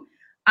do.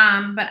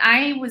 But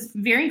I was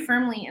very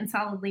firmly and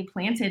solidly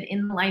planted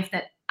in the life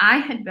that I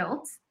had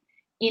built,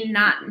 in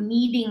not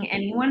needing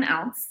anyone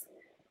else,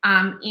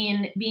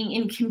 in being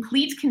in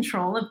complete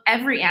control of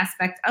every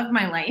aspect of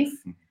my life,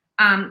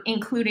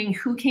 including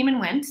who came and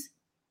went,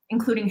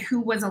 including who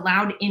was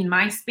allowed in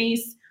my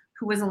space,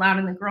 who was allowed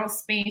in the girls'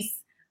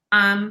 space.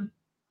 And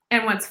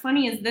what's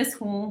funny is this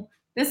whole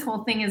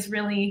thing is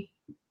really,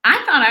 I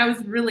thought I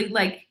was really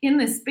in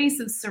this space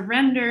of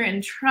surrender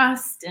and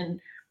trust, and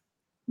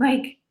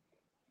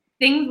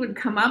things would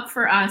come up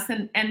for us,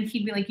 and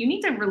he'd be like, you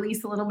need to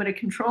release a little bit of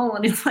control.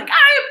 And it's I am not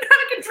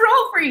a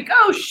control freak.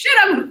 Oh shit,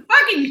 I'm a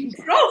fucking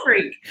control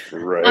freak.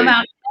 Right.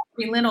 About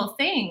every little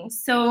thing.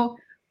 So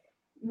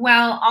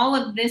while all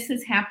of this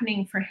is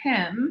happening for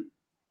him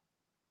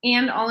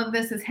and all of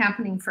this is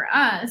happening for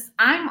us,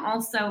 I'm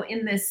also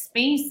in this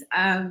space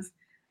of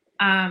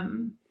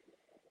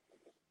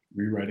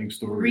Rewriting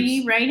stories.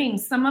 Rewriting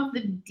some of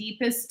the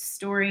deepest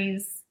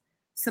stories,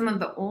 some of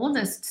the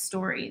oldest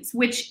stories,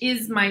 which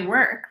is my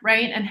work,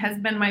 right? And has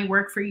been my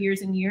work for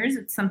years and years.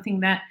 It's something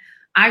that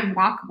I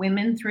walk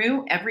women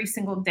through every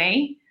single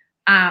day.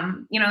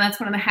 That's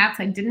one of the hats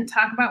I didn't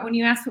talk about when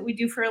you asked what we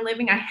do for a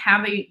living. I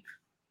have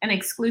an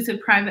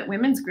exclusive private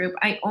women's group.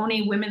 I own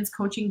a women's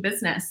coaching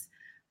business.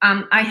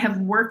 I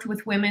have worked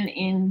with women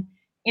in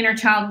inner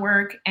child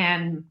work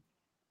and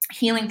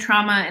healing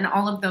trauma and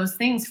all of those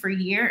things for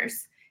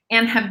years,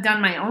 and have done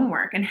my own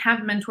work and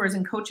have mentors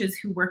and coaches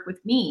who work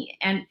with me.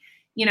 And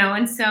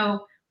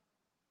so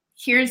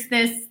here's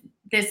this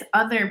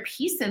other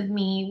piece of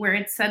me where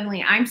it's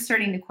suddenly I'm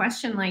starting to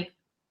question, like,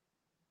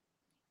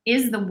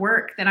 is the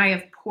work that I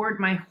have poured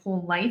my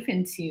whole life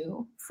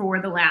into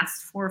for the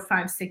last 4,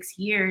 5, 6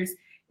 years,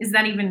 is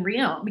that even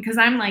real? Because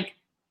I'm like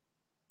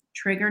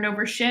triggered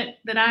over shit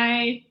that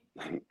I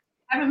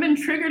haven't been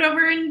triggered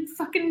over in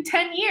fucking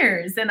 10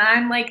 years. And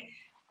I'm like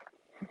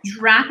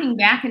dropping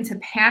back into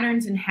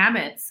patterns and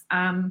habits.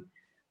 I'm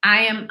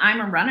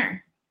a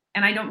runner,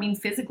 and I don't mean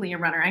physically a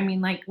runner. I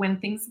mean, like, when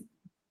things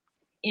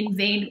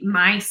invade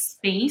my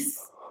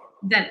space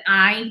that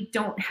I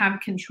don't have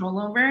control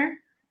over,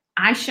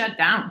 I shut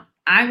down.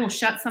 I will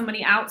shut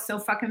somebody out so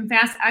fucking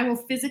fast. I will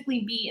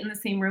physically be in the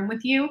same room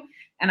with you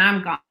and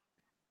I'm gone.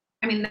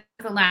 I mean, that's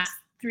the last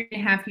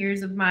 3.5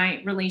 years of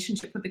my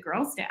relationship with the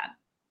girl's dad.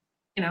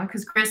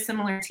 Because Chris,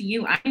 similar to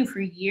you, I knew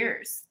for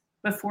years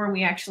before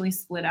we actually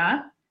split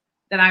up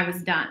that I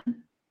was done.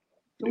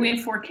 But we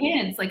had 4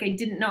 kids. Like, I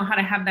didn't know how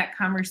to have that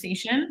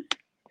conversation.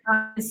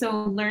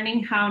 So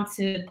learning how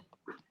to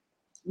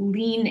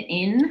lean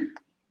in,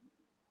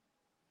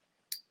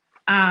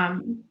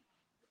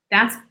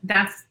 that's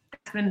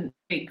been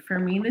big for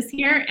me this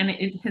year. And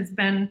it has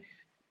been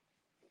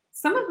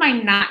some of my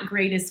not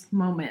greatest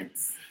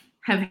moments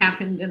have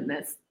happened in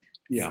this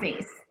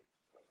space.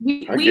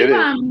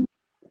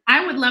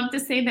 I would love to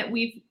say that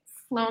we've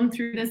flown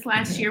through this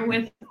last year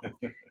with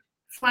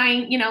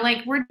flying,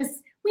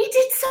 we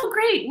did so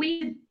great.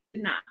 We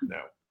did not.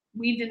 No.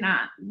 We did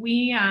not.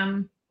 We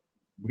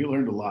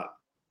learned a lot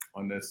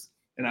on this.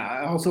 And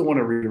I also want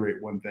to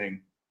reiterate one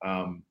thing.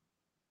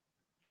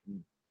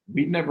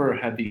 We never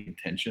had the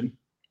intention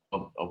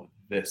of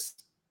this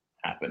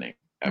happening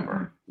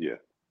ever. Yeah.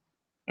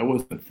 That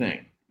wasn't the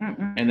thing.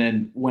 Mm-mm. And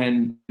then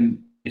when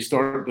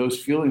those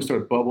feelings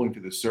started bubbling to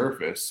the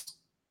surface,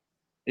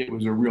 it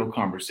was a real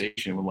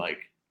conversation. We're like,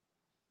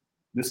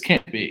 this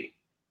can't be.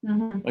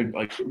 Mm-hmm.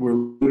 Like we're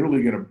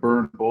literally going to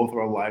burn both of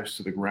our lives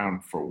to the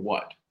ground for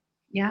what?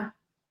 Yeah.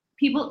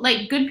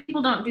 Good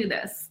people don't do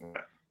this.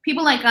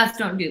 People like us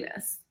don't do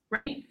this,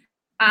 right?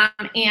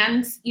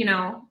 And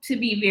to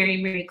be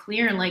very, very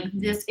clear, like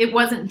this, it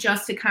wasn't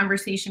just a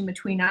conversation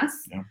between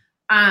us.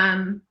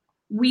 Yeah.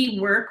 We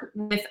work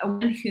with a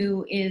woman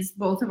who is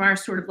both of our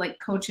sort of like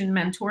coach and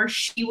mentor.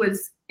 She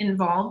was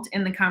involved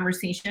in the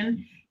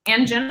conversation,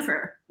 and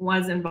Jennifer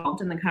was involved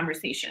in the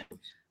conversation.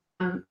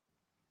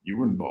 You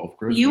were involved,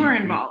 Chris. You were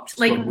involved.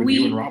 Like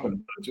you and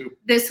Robin too.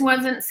 This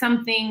wasn't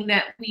something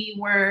that we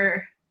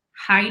were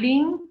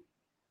hiding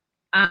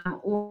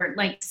or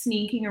like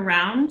sneaking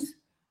around.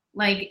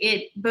 Like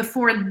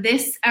before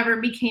this ever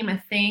became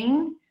a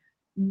thing,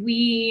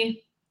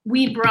 we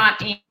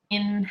brought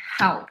in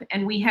help,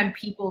 and we had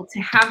people to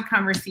have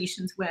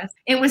conversations with.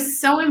 It was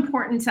so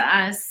important to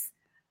us,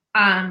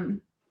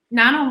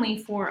 not only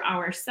for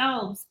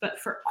ourselves, but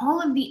for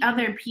all of the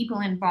other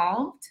people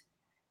involved,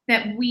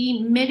 that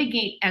we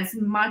mitigate as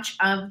much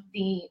of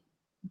the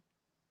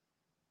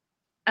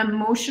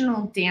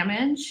emotional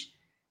damage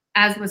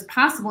as was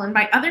possible. And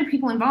by other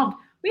people involved,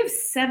 we have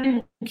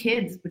 7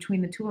 kids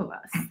between the 2 of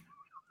us.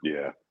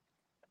 Yeah.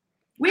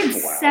 We have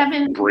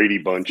 7 Brady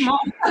Bunch.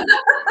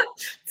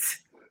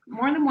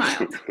 More than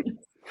wild.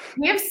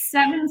 We have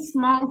 7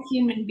 small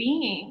human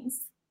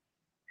beings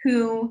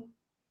who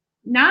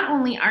not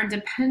only are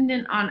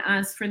dependent on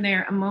us for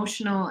their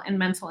emotional and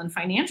mental and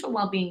financial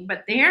well-being,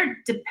 but they're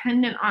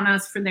dependent on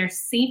us for their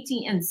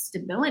safety and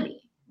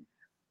stability.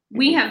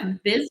 We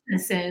have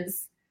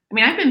businesses. I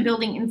mean, I've been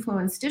building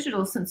Influence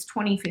Digital since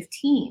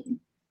 2015.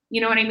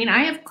 You know what I mean?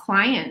 I have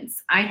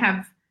clients. I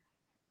have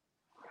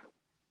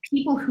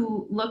people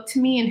who look to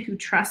me and who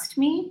trust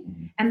me.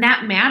 And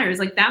that matters.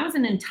 Like, that was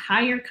an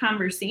entire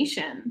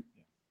conversation.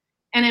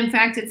 And in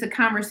fact, it's a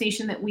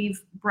conversation that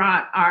we've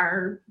brought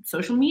our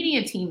social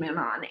media team in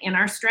on and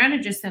our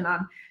strategists in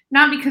on,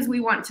 not because we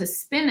want to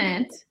spin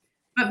it,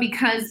 but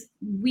because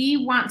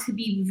we want to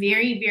be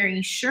very,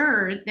 very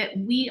sure that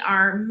we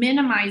are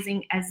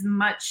minimizing as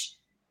much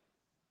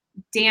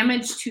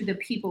damage to the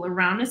people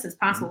around us as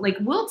possible. Like,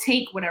 we'll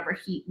take whatever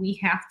heat we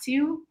have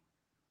to.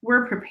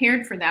 We're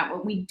prepared for that.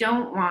 What we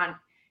don't want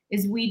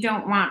is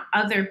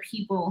other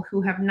people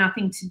who have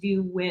nothing to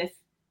do with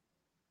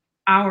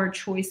our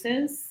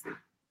choices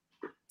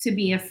to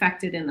be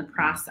affected in the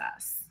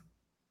process.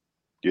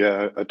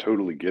 Yeah, I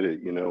totally get it.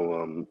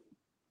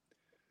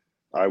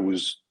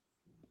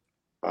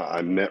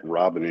 I met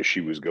Robin as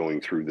she was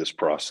going through this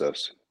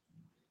process,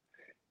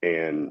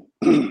 and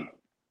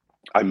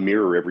I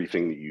mirror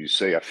everything that you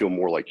say. I feel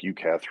more like you,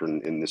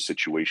 Kathryn, in this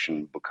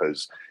situation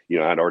because, you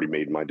know, I'd already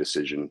made my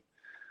decision.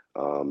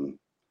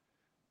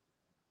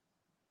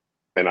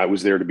 And I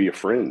was there to be a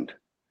friend.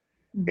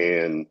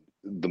 And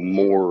the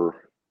more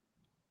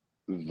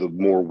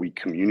we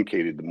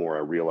communicated, the more I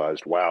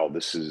realized, wow,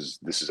 this is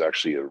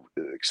actually an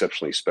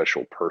exceptionally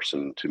special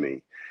person to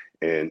me.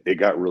 And it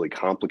got really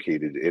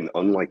complicated. And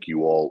unlike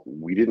you all,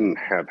 we didn't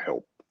have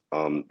help.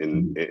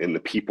 And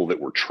the people that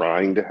were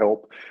trying to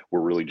help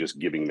were really just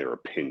giving their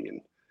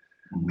opinion.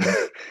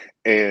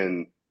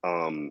 And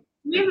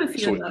we have a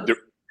few of those.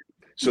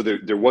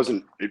 There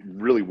wasn't, it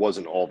really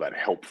wasn't all that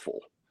helpful.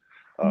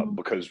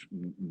 Because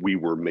we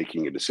were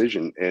making a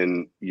decision.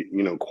 And,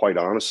 you know, quite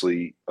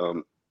honestly,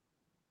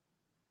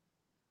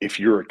 if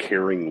you're a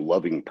caring,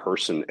 loving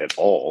person at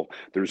all,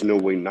 there's no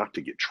way not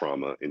to get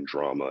trauma and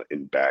drama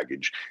and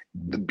baggage.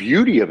 The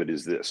beauty of it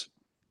is this: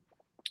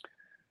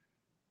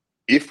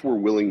 if we're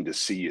willing to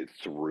see it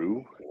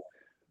through,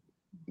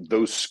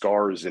 those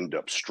scars end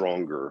up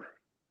stronger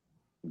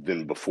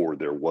than before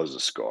there was a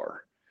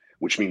scar,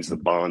 which means the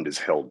bond is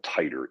held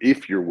tighter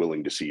if you're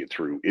willing to see it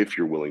through, if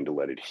you're willing to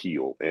let it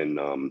heal. And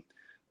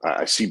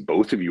I see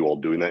both of you all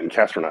doing that. And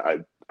Kathryn, I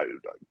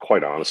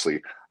quite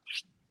honestly,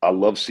 I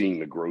love seeing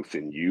the growth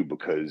in you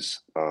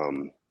because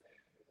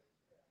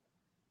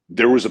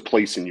there was a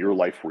place in your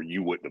life where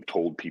you wouldn't have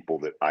told people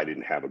that I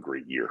didn't have a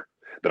great year,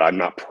 that I'm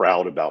not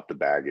proud about the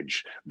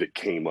baggage that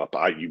came up.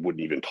 You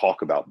wouldn't even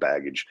talk about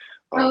baggage.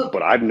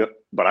 But I've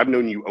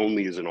known you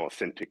only as an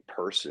authentic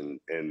person,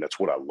 and that's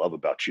what I love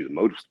about you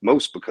the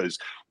most because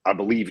I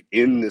believe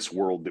in this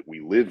world that we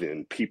live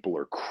in, people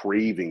are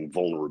craving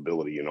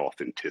vulnerability and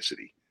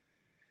authenticity,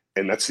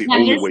 and that's the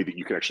only way that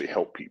you can actually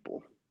help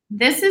people.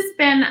 This has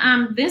been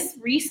this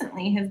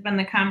recently has been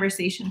the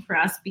conversation for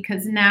us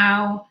because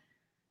now,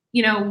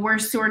 you know, we're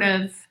sort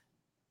of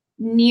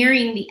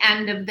nearing the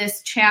end of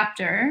this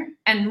chapter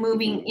and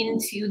moving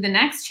into the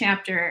next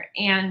chapter.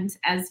 And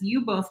as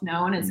you both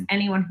know, and as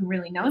anyone who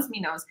really knows me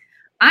knows,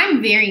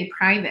 I'm very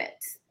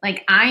private.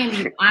 Like I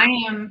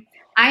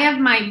have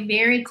my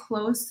very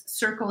close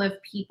circle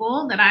of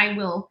people that I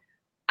will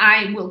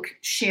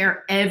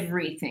share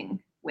everything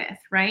with,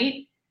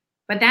 right?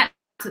 But that's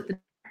at the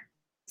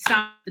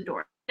stop the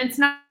door. It's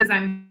not because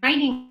I'm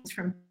hiding things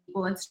from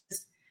people. It's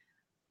just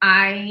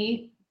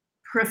I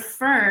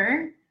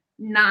prefer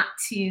not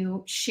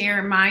to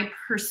share my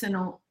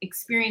personal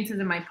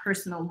experiences in my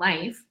personal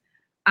life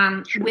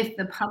with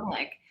the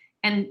public.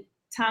 And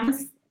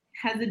Thomas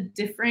has a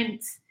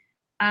different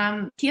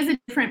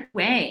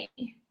way,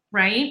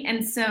 right?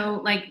 And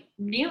so like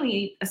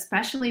really,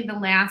 especially the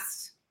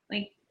last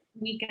like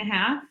week and a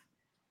half,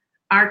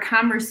 our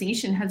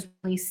conversation has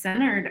really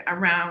centered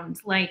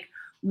around like,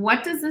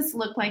 what does this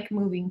look like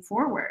moving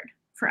forward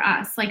for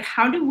us? Like,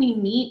 how do we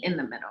meet in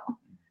the middle?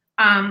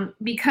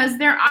 Because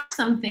there are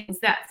some things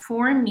that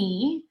for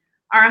me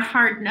are a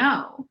hard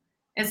no,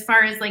 as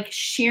far as like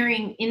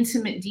sharing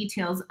intimate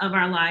details of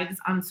our lives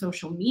on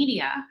social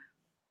media.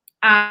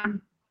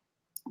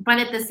 But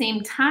at the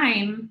same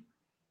time,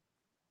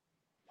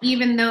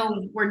 even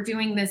though we're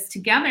doing this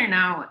together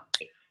now,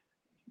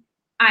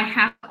 I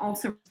have to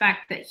also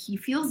respect that he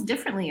feels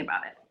differently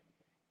about it.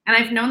 And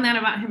I've known that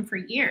about him for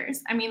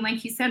years. I mean, like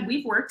he said,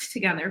 we've worked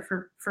together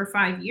for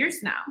 5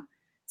 years now.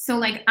 So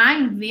like,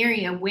 I'm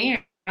very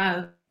aware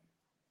of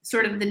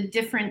sort of the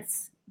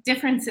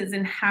differences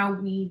in how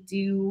we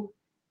do,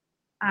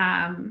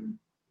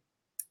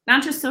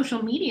 not just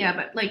social media,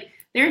 but like,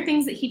 there are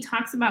things that he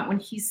talks about when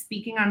he's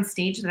speaking on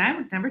stage that I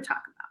would never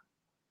talk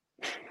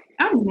about.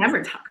 I would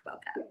never talk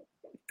about that.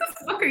 What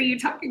the fuck are you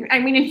talking about? I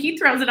mean, and he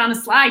throws it on a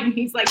slide and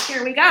he's like,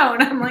 here we go.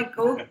 And I'm like,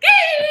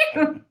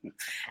 okay.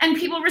 And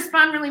people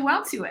respond really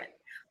well to it.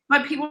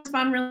 But people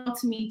respond really well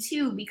to me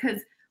too, because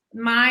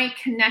my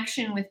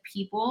connection with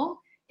people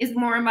is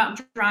more about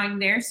drawing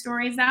their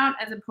stories out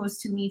as opposed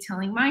to me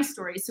telling my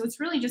stories. So it's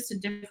really just a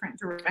different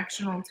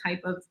directional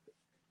type of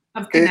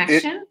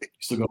connection.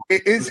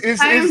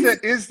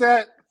 Is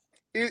that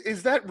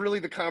really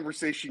the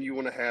conversation you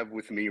want to have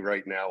with me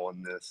right now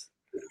on this?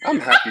 I'm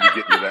happy to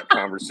get into that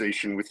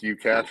conversation with you,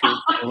 Kathryn.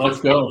 Well, let's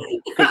go.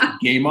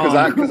 Game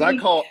on. Because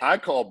I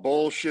call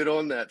bullshit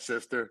on that,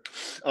 sister.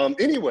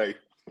 Anyway,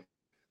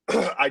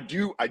 I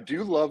do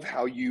love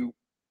how you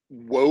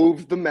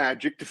wove the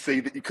magic to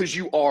say that, because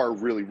you are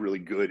really, really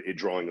good at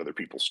drawing other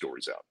people's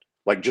stories out.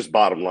 Like, just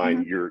bottom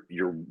line,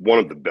 you're one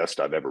of the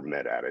best I've ever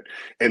met at it.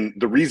 And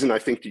the reason I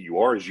think that you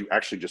are is you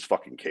actually just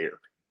fucking care.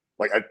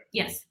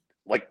 Yes.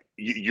 Like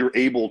you're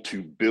able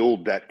to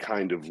build that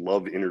kind of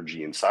love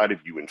energy inside of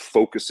you and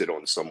focus it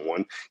on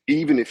someone,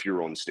 even if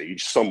you're on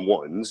stage,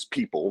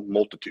 people,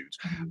 multitudes,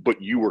 but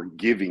you are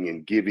giving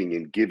and giving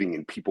and giving,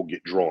 and people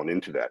get drawn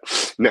into that.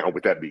 Now,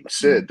 with that being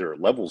said, there are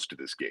levels to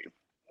this game.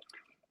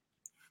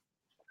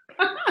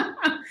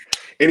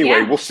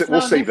 Anyway, we'll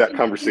save that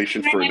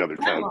conversation for another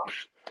time.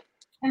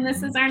 And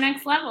this is our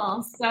next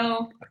level.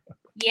 So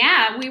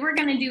yeah, we were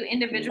going to do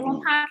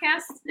individual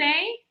podcasts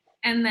today.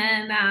 And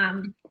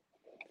then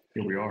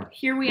Here we are.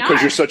 Here we Because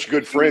are. you're such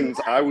good friends,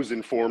 I was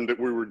informed that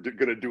we were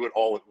going to do it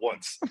all at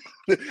once.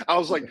 I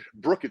was like,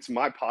 Brooke, it's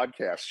my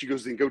podcast. She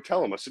goes, then go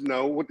tell them. I said,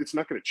 no, it's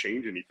not going to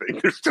change anything.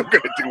 They're still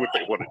going to do what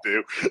they want to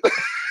do.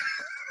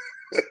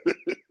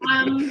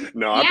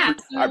 No, yeah,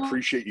 I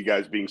appreciate you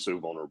guys being so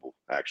vulnerable,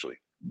 actually.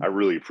 I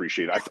really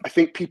appreciate it. I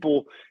think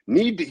people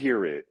need to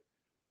hear it.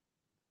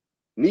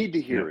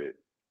 It.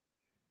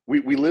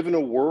 We live in a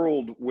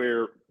world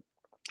where,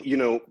 you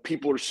know,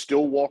 people are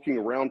still walking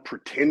around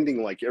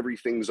pretending like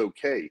everything's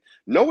okay.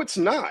 No, it's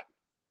not.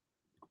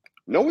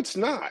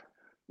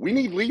 We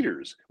need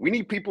leaders. We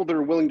need people that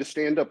are willing to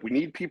stand up. We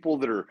need people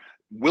that are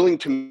willing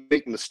to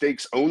make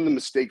mistakes, own the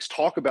mistakes,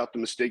 talk about the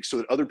mistakes so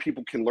that other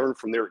people can learn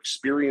from their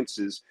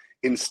experiences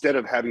instead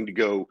of having to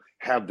go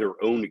have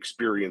their own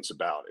experience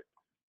about it.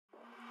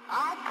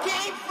 I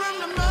came from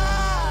the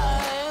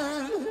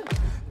mud.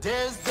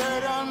 There's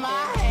dirt on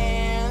my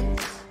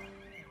hands.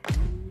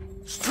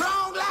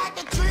 Strong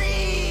like a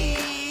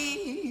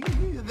tree.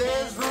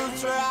 There's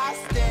roots where I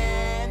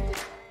stand.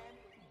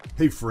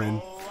 Hey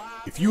friend,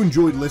 if you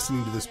enjoyed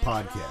listening to this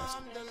podcast,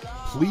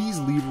 please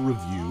leave a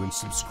review and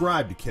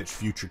subscribe to catch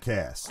future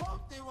casts.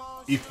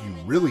 If you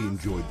really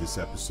enjoyed this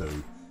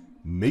episode,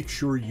 make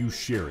sure you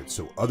share it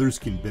so others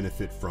can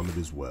benefit from it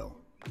as well.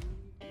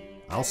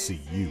 I'll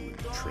see you in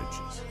the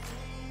trenches.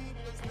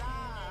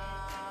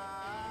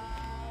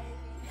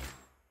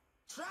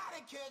 Try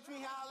to catch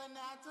me howling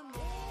at the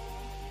moon.